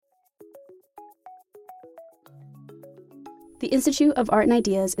The Institute of Art and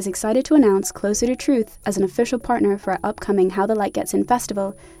Ideas is excited to announce Closer to Truth as an official partner for our upcoming How the Light Gets In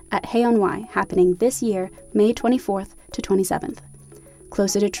festival at Hay on Wye, happening this year, May 24th to 27th.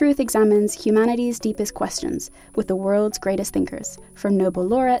 Closer to Truth examines humanity's deepest questions with the world's greatest thinkers, from Nobel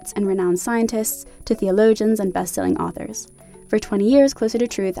laureates and renowned scientists to theologians and best-selling authors. For 20 years, Closer to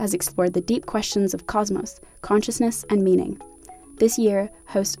Truth has explored the deep questions of cosmos, consciousness, and meaning. This year,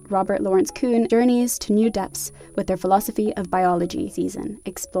 host Robert Lawrence Kuhn journeys to new depths with their Philosophy of Biology season,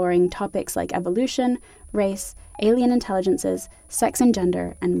 exploring topics like evolution, race, alien intelligences, sex and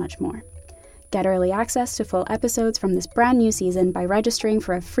gender, and much more. Get early access to full episodes from this brand new season by registering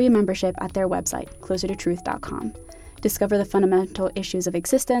for a free membership at their website, closertotruth.com. Discover the fundamental issues of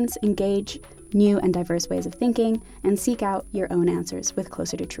existence, engage new and diverse ways of thinking, and seek out your own answers with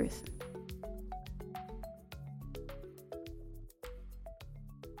Closer to Truth.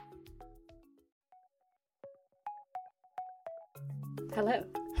 Hello.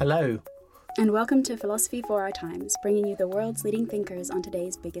 Hello. And welcome to Philosophy for Our Times, bringing you the world's leading thinkers on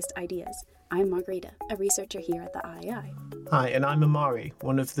today's biggest ideas. I'm Margarita, a researcher here at the IAI. Hi, and I'm Amari,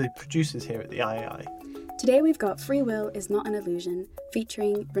 one of the producers here at the IAI. Today we've got Free Will is Not an Illusion,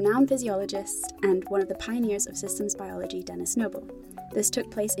 featuring renowned physiologist and one of the pioneers of systems biology, Denis Noble. This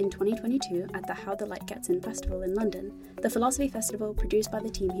took place in 2022 at the How the Light Gets In festival in London, the philosophy festival produced by the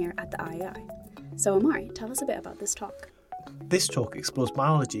team here at the IAI. So Amari, tell us a bit about this talk. This talk explores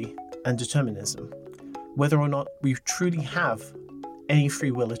biology and determinism, whether or not we truly have any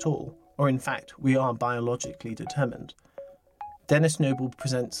free will at all, or in fact we are biologically determined. Denis Noble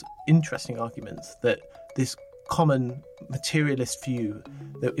presents interesting arguments that this common materialist view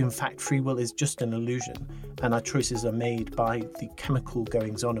that in fact free will is just an illusion and our choices are made by the chemical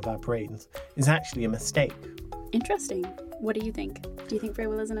goings-on of our brains is actually a mistake. Interesting. What do you think? Do you think free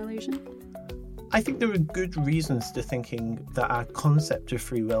will is an illusion? I think there are good reasons to thinking that our concept of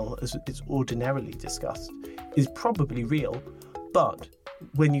free will, as it's ordinarily discussed, is probably real, but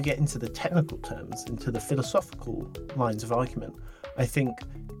when you get into the technical terms, into the philosophical lines of argument, I think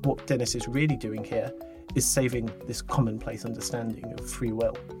what Denis is really doing here is saving this commonplace understanding of free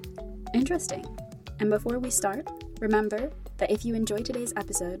will. Interesting. And before we start, remember that if you enjoyed today's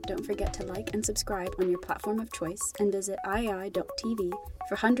episode, don't forget to like and subscribe on your platform of choice and visit iai.tv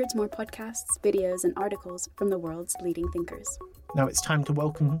for hundreds more podcasts, videos, and articles from the world's leading thinkers. Now it's time to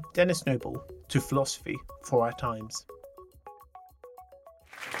welcome Denis Noble to Philosophy for Our Times.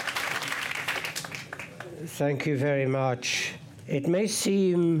 Thank you very much. It may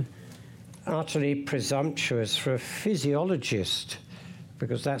seem utterly presumptuous for a physiologist,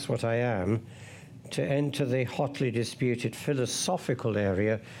 because that's what I am, to enter the hotly disputed philosophical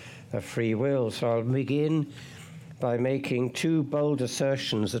area of free will. So I'll begin by making two bold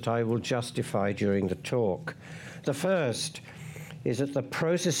assertions that I will justify during the talk. The first is that the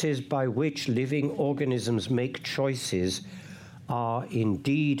processes by which living organisms make choices are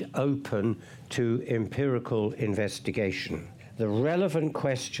indeed open to empirical investigation. The relevant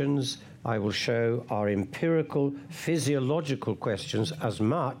questions I will show are empirical, physiological questions as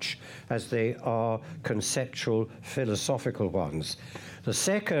much as they are conceptual, philosophical ones. The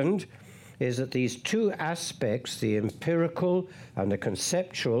second is that these two aspects, the empirical and the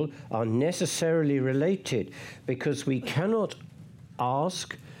conceptual, are necessarily related because we cannot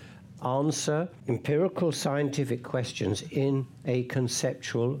answer empirical scientific questions in a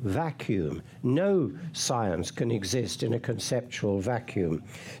conceptual vacuum. No science can exist in a conceptual vacuum.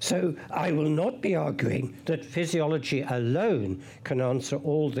 So I will not be arguing that physiology alone can answer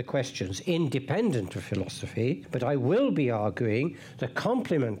all the questions independent of philosophy, but I will be arguing the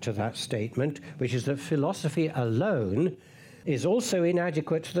complement to that statement, which is that philosophy alone is also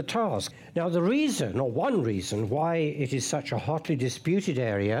inadequate to the task. Now, the reason, or one reason, why it is such a hotly disputed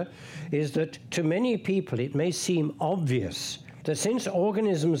area is that to many people it may seem obvious that since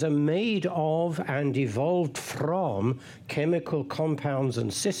organisms are made of and evolved from chemical compounds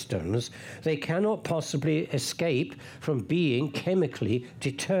and systems, they cannot possibly escape from being chemically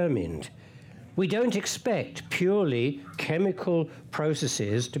determined. We don't expect purely chemical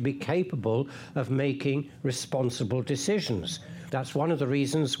processes to be capable of making responsible decisions. That's one of the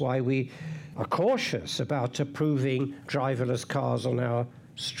reasons why we are cautious about approving driverless cars on our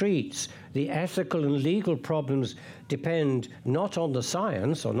streets. The ethical and legal problems depend not on the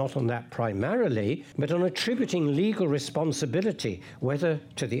science, or not on that primarily, but on attributing legal responsibility, whether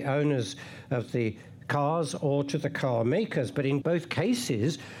to the owners of the cars or to the car makers. But in both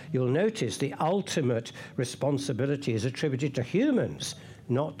cases, you'll notice the ultimate responsibility is attributed to humans,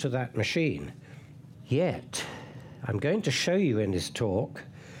 not to that machine. Yet, I'm going to show you in this talk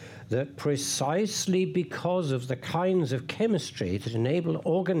that precisely because of the kinds of chemistry that enable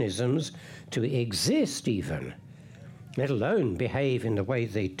organisms to exist even, let alone behave in the way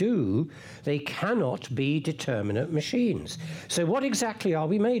they do, they cannot be determinate machines. So what exactly are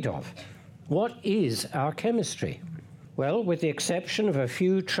we made of? What is our chemistry? Well, with the exception of a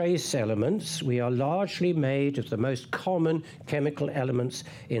few trace elements, we are largely made of the most common chemical elements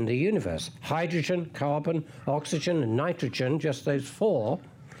in the universe. Hydrogen, carbon, oxygen, and nitrogen, just those four,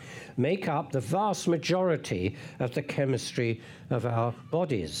 make up the vast majority of the chemistry of our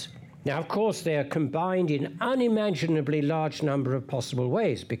bodies. Now, of course, they are combined in unimaginably large number of possible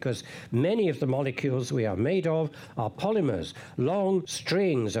ways because many of the molecules we are made of are polymers, long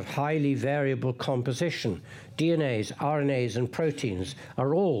strings of highly variable composition. DNAs, RNAs, and proteins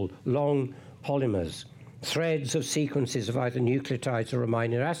are all long polymers, threads of sequences of either nucleotides or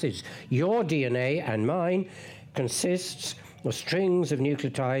amino acids. Your DNA and mine consists of strings of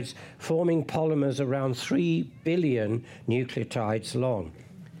nucleotides forming polymers around 3 billion nucleotides long.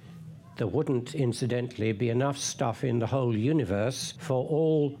 There wouldn't, incidentally, be enough stuff in the whole universe for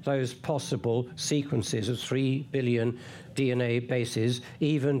all those possible sequences of 3 billion DNA bases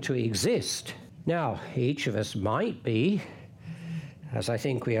even to exist. Now, each of us might be, as I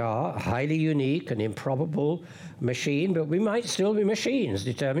think we are, a highly unique and improbable machine, but we might still be machines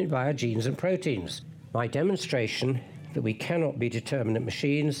determined by our genes and proteins. My demonstration that we cannot be determinate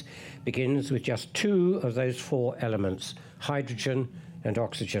machines begins with just two of those four elements, hydrogen and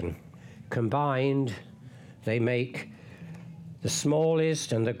oxygen. Combined, they make the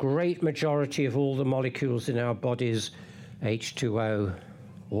smallest and the great majority of all the molecules in our bodies, H2O,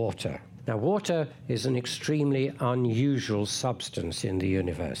 water. Now, water is an extremely unusual substance in the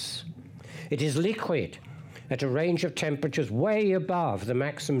universe. It is liquid at a range of temperatures way above the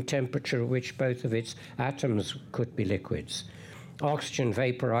maximum temperature at which both of its atoms could be liquids. Oxygen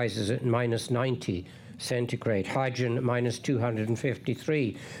vaporizes at -90 centigrade, hydrogen at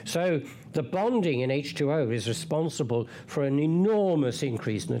 -253. So the bonding in H2O is responsible for an enormous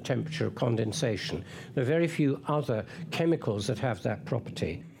increase in the temperature of condensation. There are very few other chemicals that have that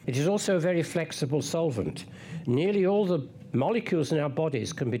property. It is also a very flexible solvent. Nearly all the molecules in our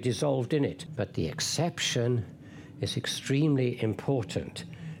bodies can be dissolved in it, but the exception is extremely important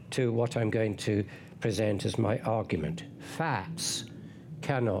to what I'm going to present as my argument. Fats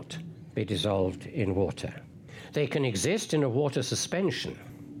cannot be dissolved in water. They can exist in a water suspension.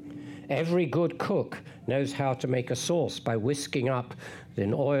 Every good cook knows how to make a sauce by whisking up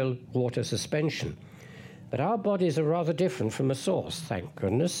an oil-water suspension. But our bodies are rather different from a sauce, thank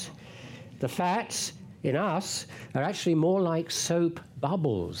goodness. The fats in us are actually more like soap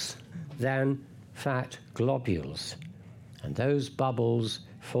bubbles than fat globules. And those bubbles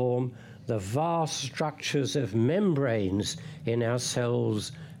form the vast structures of membranes in our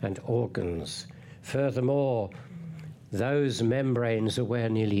cells and organs. Furthermore, those membranes are where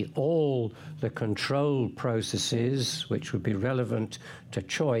nearly all the control processes, which would be relevant to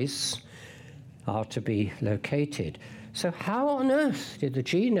choice, are to be located. So how on earth did the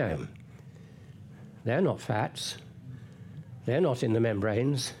genome? They're not fats. They're not in the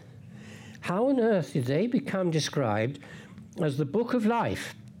membranes. How on earth did they become described as the book of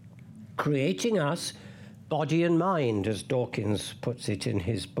life, creating us body and mind, as Dawkins puts it in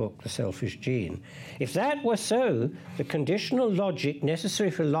his book, The Selfish Gene? If that were so, the conditional logic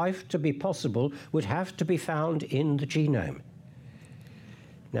necessary for life to be possible would have to be found in the genome.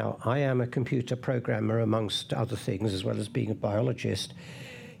 Now, I am a computer programmer, amongst other things, as well as being a biologist.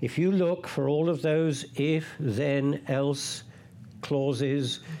 If you look for all of those if, then, else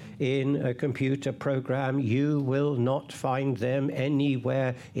clauses in a computer program, you will not find them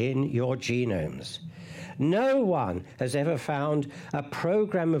anywhere in your genomes. No one has ever found a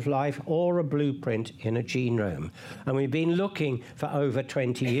program of life or a blueprint in a genome. And we've been looking for over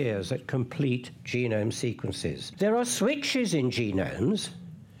 20 years at complete genome sequences. There are switches in genomes,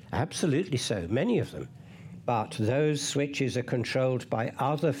 absolutely so, many of them. But those switches are controlled by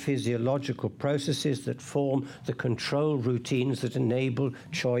other physiological processes that form the control routines that enable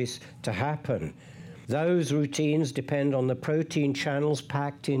choice to happen. Those routines depend on the protein channels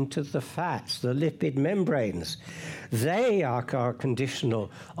packed into the fats, the lipid membranes. They are our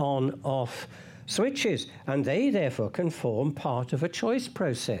conditional on-off switches, and they therefore can form part of a choice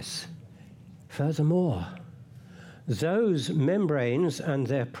process. Furthermore, those membranes and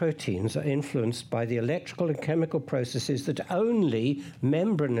their proteins are influenced by the electrical and chemical processes that only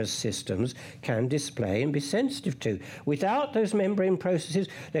membranous systems can display and be sensitive to. Without those membrane processes,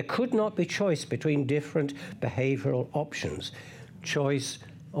 there could not be choice between different behavioral options. Choice,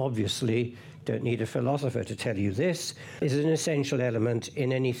 obviously, don't need a philosopher to tell you this, is an essential element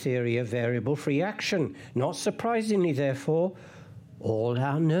in any theory of variable free action. Not surprisingly, therefore, all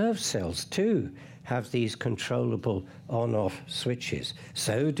our nerve cells, too, have these controllable on-off switches.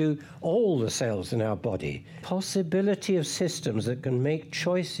 So do all the cells in our body. Possibility of systems that can make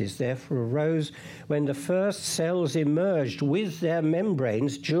choices therefore arose when the first cells emerged with their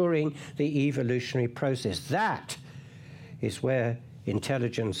membranes during the evolutionary process. That is where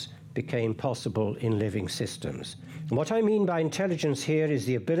intelligence became possible in living systems. And what I mean by intelligence here is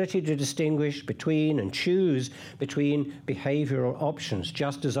the ability to distinguish between and choose between behavioral options,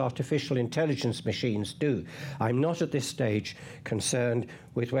 just as artificial intelligence machines do. I'm not at this stage concerned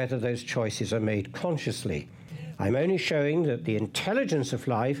with whether those choices are made consciously. I'm only showing that the intelligence of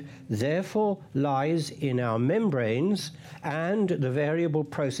life therefore lies in our membranes and the variable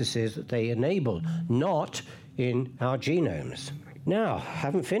processes that they enable, not in our genomes. Now, I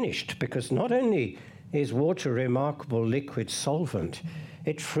haven't finished, because not only is water a remarkable liquid solvent,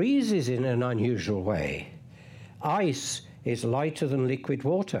 it freezes in an unusual way. Ice is lighter than liquid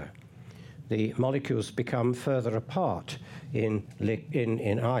water. The molecules become further apart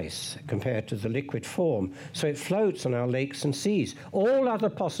in ice compared to the liquid form, so it floats on our lakes and seas. All other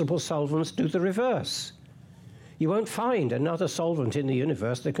possible solvents do the reverse. You won't find another solvent in the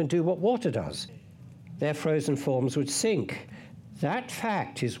universe that can do what water does. Their frozen forms would sink. That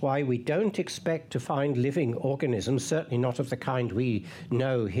fact is why we don't expect to find living organisms, certainly not of the kind we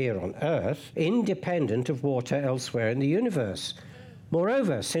know here on Earth, independent of water elsewhere in the universe.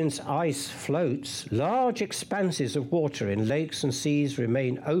 Moreover, since ice floats, large expanses of water in lakes and seas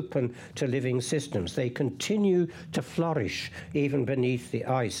remain open to living systems. They continue to flourish even beneath the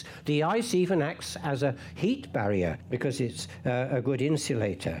ice. The ice even acts as a heat barrier because it's a good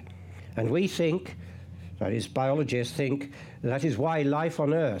insulator. And we think, that is, biologists think, that is why life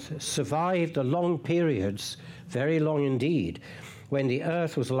on Earth survived the long periods, very long indeed, when the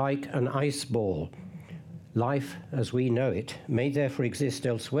Earth was like an ice ball. Life, as we know it, may therefore exist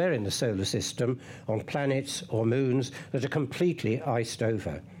elsewhere in the solar system, on planets or moons that are completely iced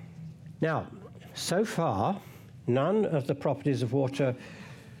over. Now, so far, none of the properties of water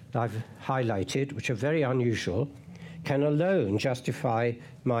I've highlighted, which are very unusual, can alone justify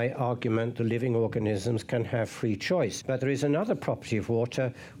my argument that living organisms can have free choice. But there is another property of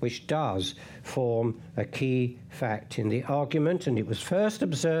water which does form a key fact in the argument, and it was first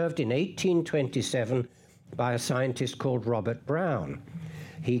observed in 1827 by a scientist called Robert Brown.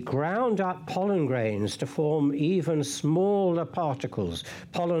 He ground up pollen grains to form even smaller particles,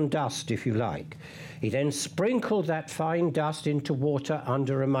 pollen dust if you like. He then sprinkled that fine dust into water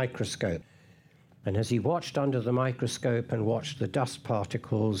under a microscope. And as he watched under the microscope and watched the dust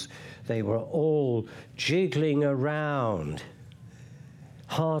particles, they were all jiggling around,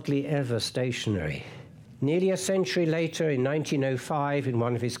 hardly ever stationary. Nearly a century later, in 1905, in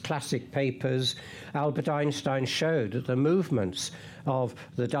one of his classic papers, Albert Einstein showed that the movements of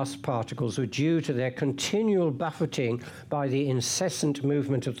the dust particles were due to their continual buffeting by the incessant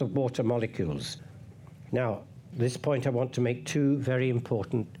movement of the water molecules. Now, at this point I want to make two very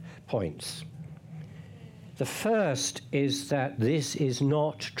important points. The first is that this is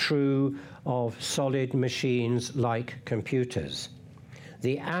not true of solid machines like computers.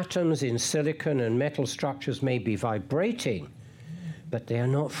 The atoms in silicon and metal structures may be vibrating, but they are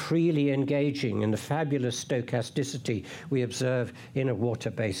not freely engaging in the fabulous stochasticity we observe in a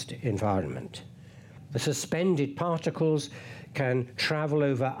water-based environment. The suspended particles can travel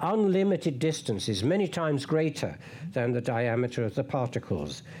over unlimited distances, many times greater than the diameter of the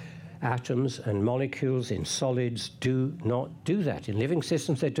particles. Atoms and molecules in solids do not do that. In living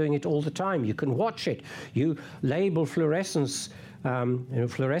systems, they're doing it all the time. You can watch it. You label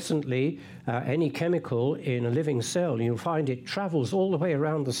fluorescently any chemical in a living cell, and you'll find it travels all the way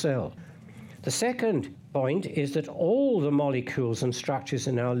around the cell. The second point is that all the molecules and structures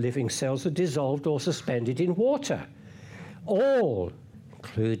in our living cells are dissolved or suspended in water. All,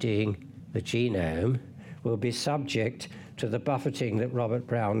 including the genome, will be subject to the buffeting that Robert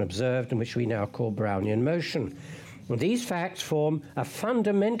Brown observed and which we now call Brownian motion. And these facts form a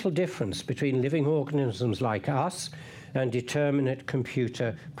fundamental difference between living organisms like us and determinate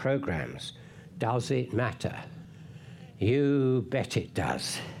computer programs. Does it matter? You bet it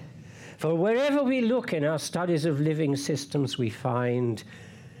does. For wherever we look in our studies of living systems, we find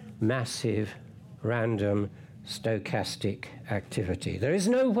massive, random, stochastic activity. There is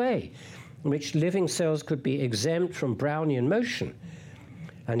no way in which living cells could be exempt from Brownian motion.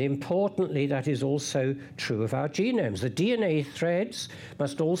 And importantly, that is also true of our genomes. The DNA threads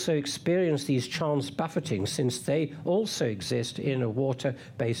must also experience these chance buffeting, since they also exist in a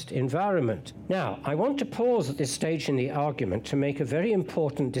water-based environment. Now, I want to pause at this stage in the argument to make a very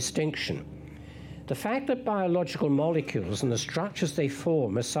important distinction. The fact that biological molecules and the structures they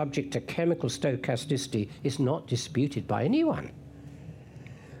form are subject to chemical stochasticity is not disputed by anyone.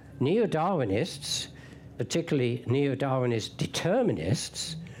 Neo-Darwinists, particularly neo-Darwinist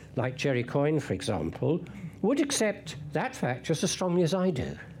determinists, like Jerry Coyne, for example, would accept that fact just as strongly as I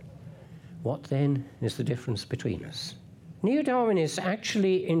do. What then is the difference between us? Neo-Darwinists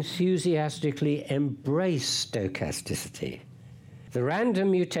actually enthusiastically embrace stochasticity. The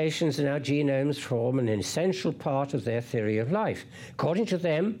random mutations in our genomes form an essential part of their theory of life. According to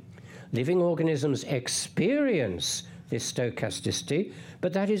them, living organisms experience this stochasticity,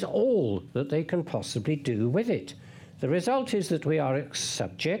 but that is all that they can possibly do with it. The result is that we are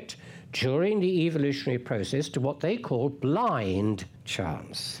subject, during the evolutionary process, to what they call blind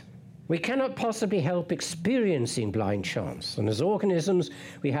chance. We cannot possibly help experiencing blind chance, and as organisms,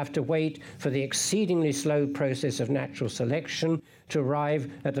 we have to wait for the exceedingly slow process of natural selection to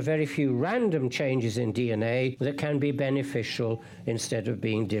arrive at the very few random changes in DNA that can be beneficial instead of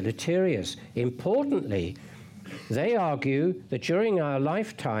being deleterious. Importantly, they argue that during our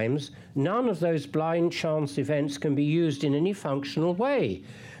lifetimes, none of those blind chance events can be used in any functional way.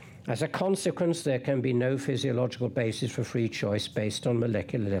 As a consequence, there can be no physiological basis for free choice based on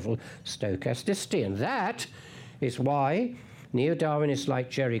molecular level stochasticity. And that is why neo-Darwinists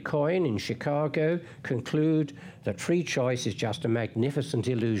like Jerry Coyne in Chicago conclude that free choice is just a magnificent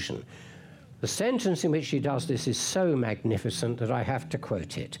illusion. The sentence in which he does this is so magnificent that I have to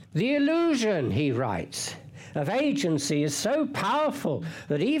quote it. "The illusion," he writes, "of agency is so powerful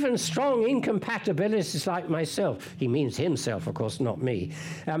that even strong incompatibilists like myself," he means himself, of course, not me,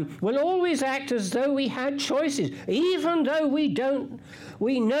 "will always act as though we had choices, even though we know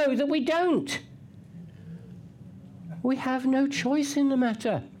that we don't. We have no choice in the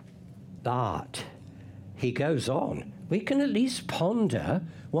matter." But, he goes on, "we can at least ponder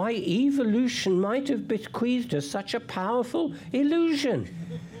why evolution might have bequeathed us such a powerful illusion."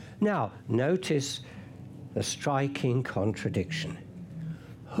 Now, notice a striking contradiction.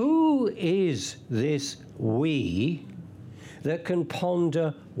 Who is this we that can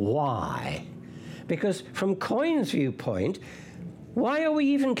ponder why? Because from Coyne's viewpoint, why are we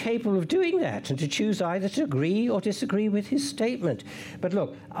even capable of doing that, and to choose either to agree or disagree with his statement? But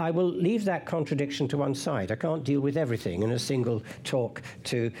look, I will leave that contradiction to one side. I can't deal with everything in a single talk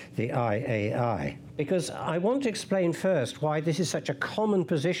to the IAI, because I want to explain first why this is such a common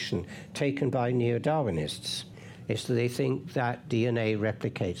position taken by neo-Darwinists. It's that they think that DNA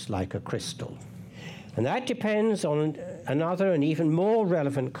replicates like a crystal. And that depends on another and even more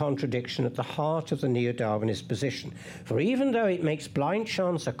relevant contradiction at the heart of the neo-Darwinist position. For even though it makes blind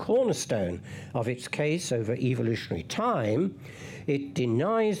chance a cornerstone of its case over evolutionary time, it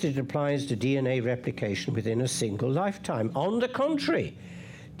denies that it applies to DNA replication within a single lifetime. On the contrary,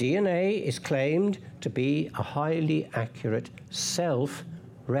 DNA is claimed to be a highly accurate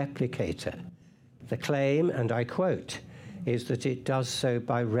self-replicator. The claim, and I quote, is that it does so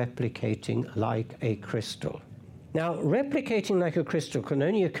by replicating like a crystal. Now, replicating like a crystal can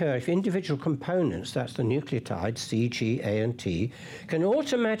only occur if individual components, that's the nucleotides, C, G, A, and T, can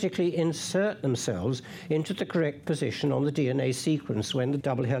automatically insert themselves into the correct position on the DNA sequence when the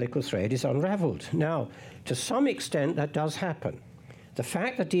double helical thread is unraveled. Now, to some extent, that does happen. The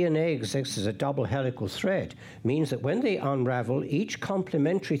fact that DNA exists as a double helical thread means that when they unravel, each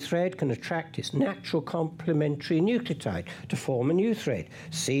complementary thread can attract its natural complementary nucleotide to form a new thread.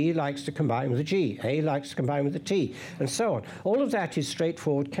 C likes to combine with the G, A likes to combine with the T, and so on. All of that is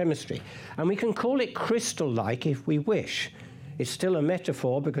straightforward chemistry. And we can call it crystal-like if we wish. It's still a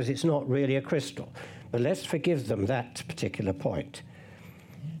metaphor because it's not really a crystal. But let's forgive them that particular point.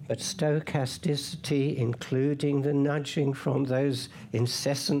 But stochasticity, including the nudging from those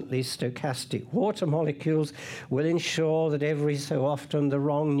incessantly stochastic water molecules, will ensure that every so often the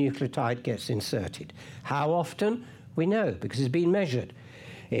wrong nucleotide gets inserted. How often? We know, because it's been measured.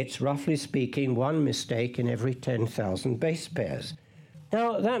 It's, roughly speaking, one mistake in every 10,000 base pairs.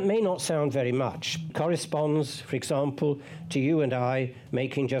 Now, that may not sound very much. It corresponds, for example, to you and I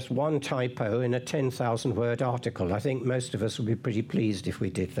making just one typo in a 10,000-word article. I think most of us would be pretty pleased if we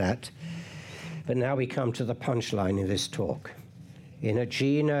did that. But now we come to the punchline in this talk. In a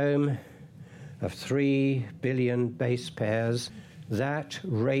genome of 3 billion base pairs, that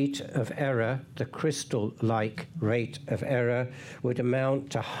rate of error, the crystal-like rate of error, would amount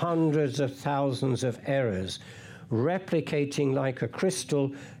to hundreds of thousands of errors, replicating like a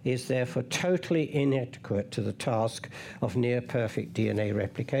crystal is therefore totally inadequate to the task of near-perfect DNA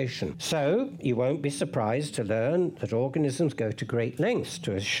replication. So you won't be surprised to learn that organisms go to great lengths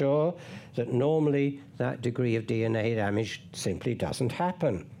to assure that normally that degree of DNA damage simply doesn't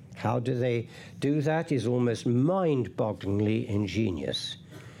happen. How do they do that is almost mind-bogglingly ingenious.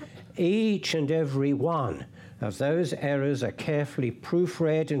 Each and every one of those errors are carefully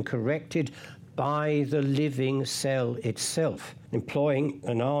proofread and corrected by the living cell itself, employing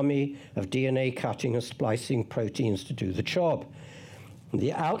an army of DNA cutting and splicing proteins to do the job.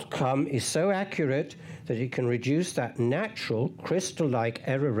 The outcome is so accurate that it can reduce that natural crystal-like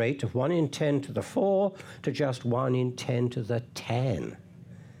error rate of 1 in 10 to the 4 to just 1 in 10 to the 10.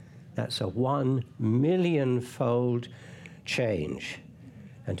 That's a 1 million-fold change,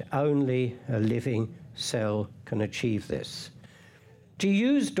 and only a living cell can achieve this. To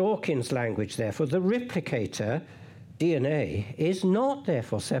use Dawkins' language, therefore, the replicator, DNA, is not,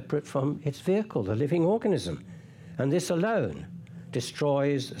 therefore, separate from its vehicle, the living organism, and this alone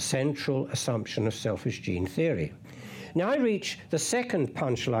destroys the central assumption of selfish gene theory. Now I reach the second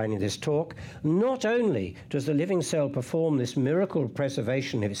punchline in this talk. Not only does the living cell perform this miracle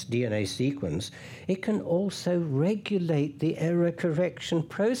preservation of its DNA sequence, it can also regulate the error correction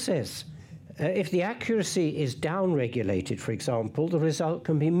process. If the accuracy is downregulated, for example, the result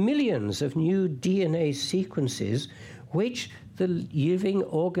can be millions of new DNA sequences which the living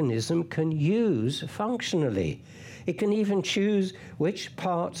organism can use functionally. It can even choose which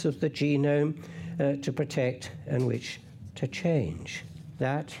parts of the genome to protect and which to change.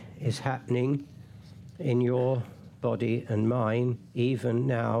 That is happening in your body and mine even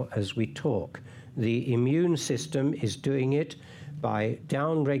now as we talk. The immune system is doing it by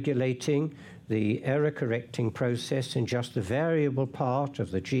downregulating the error-correcting process in just the variable part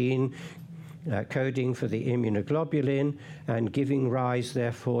of the gene coding for the immunoglobulin and giving rise,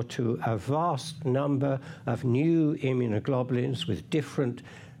 therefore, to a vast number of new immunoglobulins with different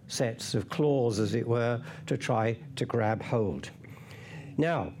sets of claws, as it were, to try to grab hold.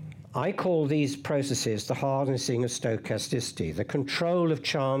 Now, I call these processes the harnessing of stochasticity, the control of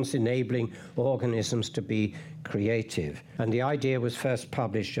chance enabling organisms to be creative. And the idea was first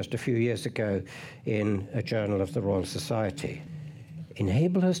published just a few years ago in a journal of the Royal Society.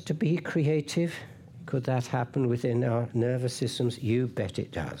 Enable us to be creative? Could that happen within our nervous systems? You bet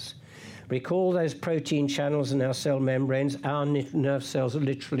it does. Recall those protein channels in our cell membranes. Our nerve cells are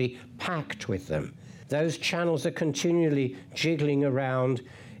literally packed with them. Those channels are continually jiggling around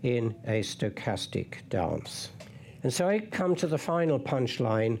in a stochastic dance. And so I come to the final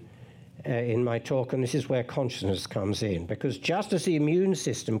punchline in my talk, and this is where consciousness comes in, because just as the immune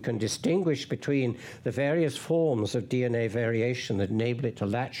system can distinguish between the various forms of DNA variation that enable it to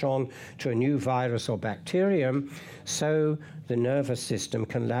latch on to a new virus or bacterium, so the nervous system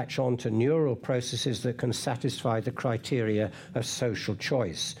can latch on to neural processes that can satisfy the criteria of social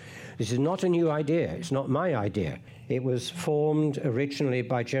choice. This is not a new idea. It's not my idea. It was formed originally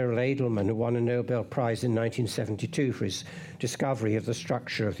by Gerald Edelman, who won a Nobel Prize in 1972 for his discovery of the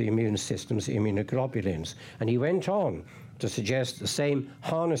structure of the immune system's immunoglobulins. And he went on to suggest the same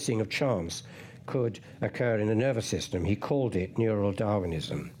harnessing of chance could occur in the nervous system. He called it neural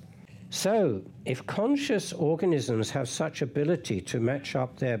Darwinism. So, if conscious organisms have such ability to match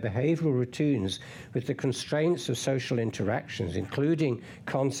up their behavioral routines with the constraints of social interactions, including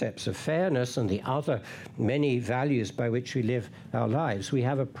concepts of fairness and the other many values by which we live our lives, we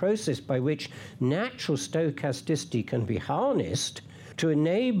have a process by which natural stochasticity can be harnessed to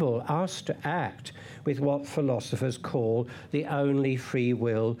enable us to act with what philosophers call the only free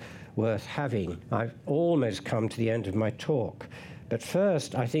will worth having. I've almost come to the end of my talk. But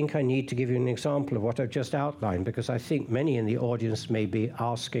first, I think I need to give you an example of what I've just outlined, because I think many in the audience may be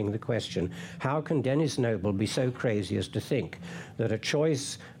asking the question, how can Denis Noble be so crazy as to think that a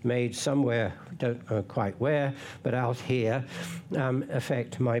choice made somewhere, don't know quite where, but out here,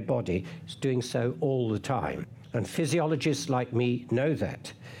 affect my body? It's doing so all the time. And physiologists like me know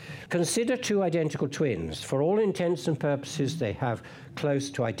that. Consider two identical twins. For all intents and purposes, they have close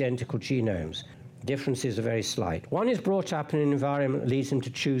to identical genomes. Differences are very slight. One is brought up in an environment that leads him to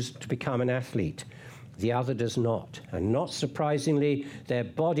choose to become an athlete. The other does not. And not surprisingly, their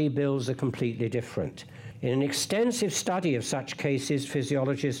body builds are completely different. In an extensive study of such cases,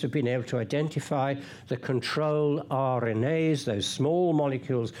 physiologists have been able to identify the control RNAs, those small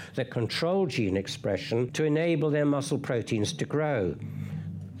molecules that control gene expression, to enable their muscle proteins to grow.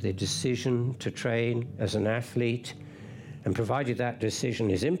 The decision to train as an athlete, and provided that decision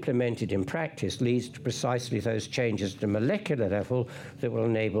is implemented in practice, leads to precisely those changes at a molecular level that will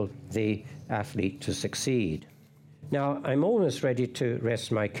enable the athlete to succeed. Now, I'm almost ready to rest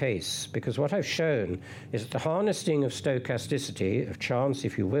my case, because what I've shown is that the harnessing of stochasticity, of chance,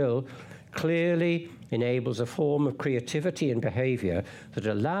 if you will, clearly enables a form of creativity and behavior that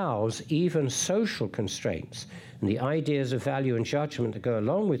allows even social constraints and the ideas of value and judgment that go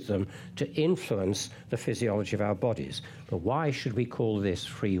along with them to influence the physiology of our bodies. But why should we call this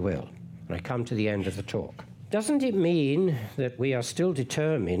free will? And I come to the end of the talk. Doesn't it mean that we are still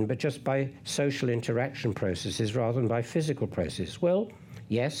determined, but just by social interaction processes rather than by physical processes? Well,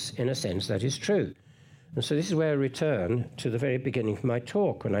 yes, in a sense that is true. And so this is where I return to the very beginning of my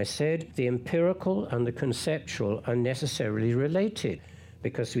talk, when I said the empirical and the conceptual are necessarily related,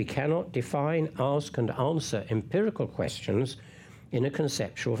 because we cannot define, ask, and answer empirical questions in a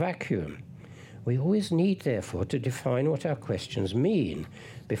conceptual vacuum. We always need, therefore, to define what our questions mean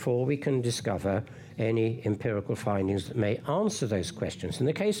before we can discover any empirical findings that may answer those questions. In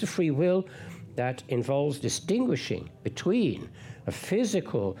the case of free will, that involves distinguishing between a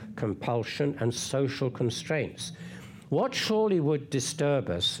physical compulsion and social constraints. What surely would disturb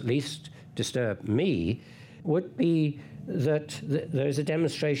us, at least disturb me, would be that there is a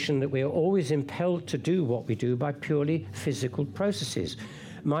demonstration that we are always impelled to do what we do by purely physical processes.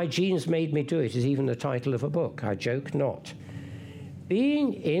 My genes made me do it is even the title of a book. I joke not.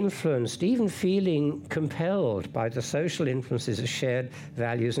 Being influenced, even feeling compelled by the social influences of shared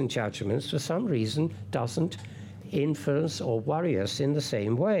values and judgments, for some reason doesn't influence or worry us in the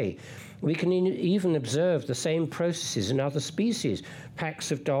same way. We can even observe the same processes in other species. Packs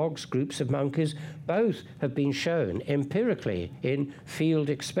of dogs, groups of monkeys, both have been shown empirically in field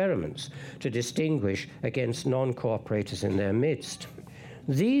experiments to distinguish against non-cooperators in their midst.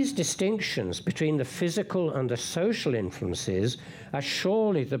 These distinctions between the physical and the social influences are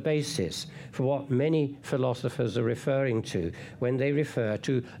surely the basis for what many philosophers are referring to when they refer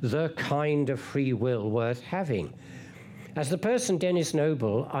to the kind of free will worth having. As the person Denis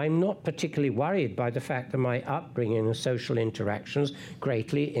Noble, I'm not particularly worried by the fact that my upbringing and social interactions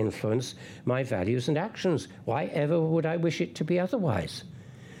greatly influence my values and actions. Why ever would I wish it to be otherwise?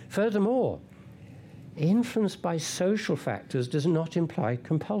 Furthermore, influence by social factors does not imply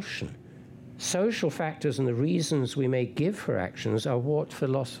compulsion. Social factors and the reasons we may give for actions are what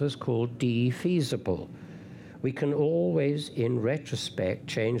philosophers call defeasible. We can always, in retrospect,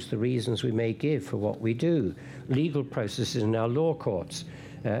 change the reasons we may give for what we do. Legal processes in our law courts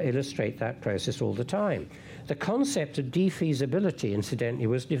illustrate that process all the time. The concept of defeasibility, incidentally,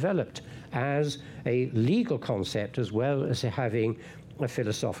 was developed as a legal concept as well as having a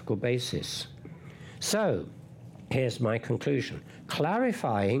philosophical basis. So, here's my conclusion.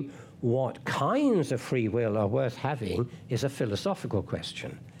 Clarifying what kinds of free will are worth having is a philosophical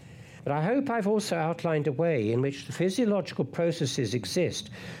question. But I hope I've also outlined a way in which the physiological processes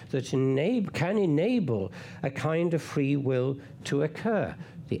exist that can enable a kind of free will to occur,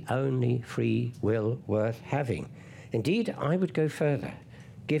 the only free will worth having. Indeed, I would go further.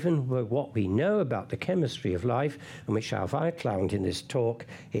 Given what we know about the chemistry of life, and which I've outlined in this talk,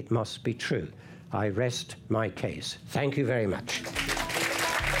 it must be true. I rest my case. Thank you very much.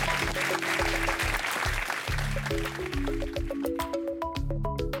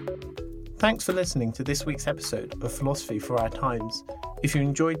 Thanks for listening to this week's episode of Philosophy for Our Times. If you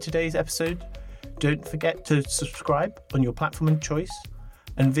enjoyed today's episode, don't forget to subscribe on your platform of choice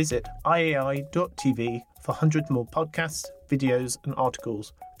and visit iai.tv for hundreds more podcasts, videos and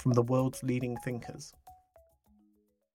articles from the world's leading thinkers.